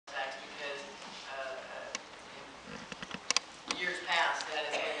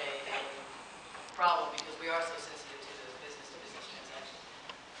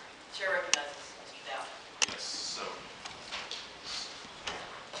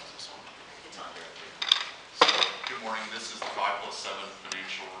morning. This is the 5+7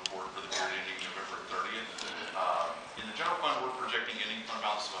 financial report for the period ending November 30th. In the general fund, we're projecting ending fund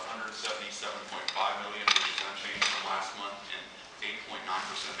balance of $177.5 million, which is unchanged from last month, and 8.9%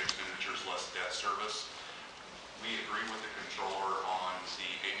 of expenditures less debt service. We agree with the controller on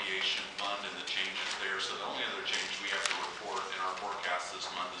the aviation fund and the changes there. So the only other change we have to report in our forecast this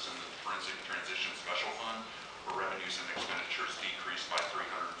month is in the forensic transition special fund, where revenues and expenditures decreased by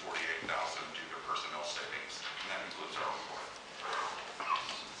 $348,000 due to personnel savings. And that includes our report.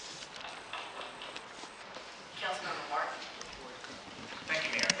 Councilmember Martin. Thank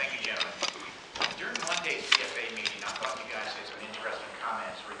you, Mayor. Thank you, gentlemen. During Monday's CFA meeting, I thought you guys had some interesting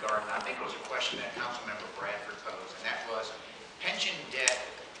comments regarding, I think it was a question that Councilmember Bradford posed, and that was pension debt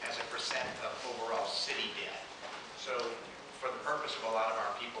as a percent of overall city debt. So for the purpose of a lot of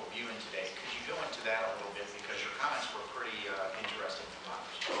our people viewing today, could you go into that a little bit, because your comments were pretty interesting from my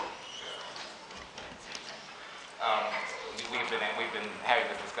perspective. We've been having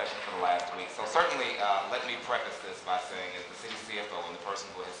this discussion for the last week. So certainly, let me preface this by saying, as the city CFO and the person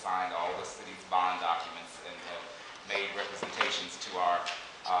who has signed all the city's bond documents and have made representations to our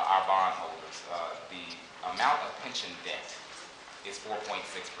bondholders, the amount of pension debt is 4.6%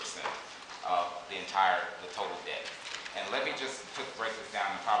 of the total debt. And let me just break this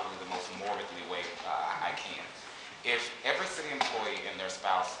down in probably the most morbidly way I can. If every city employee and their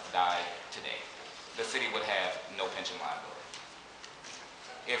spouse died today, the city would have no pension liability.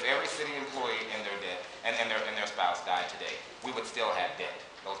 If every city employee and their spouse died today, we would still have debt.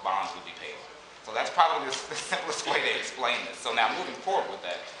 Those bonds would be paid. So that's probably the simplest way to explain this. So now moving forward with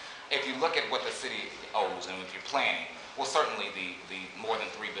that, if you look at what the city owes and if you're planning, well, certainly the more than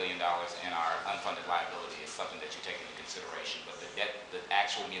 $3 billion in our unfunded liability is something that you take into consideration. But the debt, the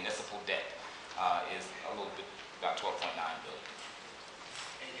actual municipal debt, is a little bit about $12.9 billion.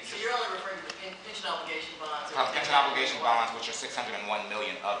 So you're only referring to the pension obligation bonds? Pension obligation bonds, which are $601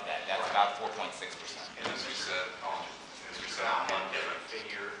 million of that. That's about 4.6%. And as we said, on a different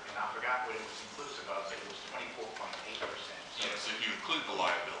figure, and I forgot what it was inclusive of, but it was 24.8%. Yes, if you include the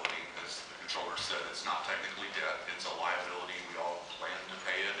liability, as the controller said, it's not technically debt, it's a liability. We all plan to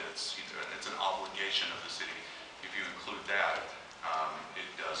pay it. It's an obligation of the city. If you include that, it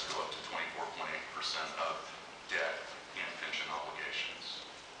does go up to 24.8% of debt in pension obligations.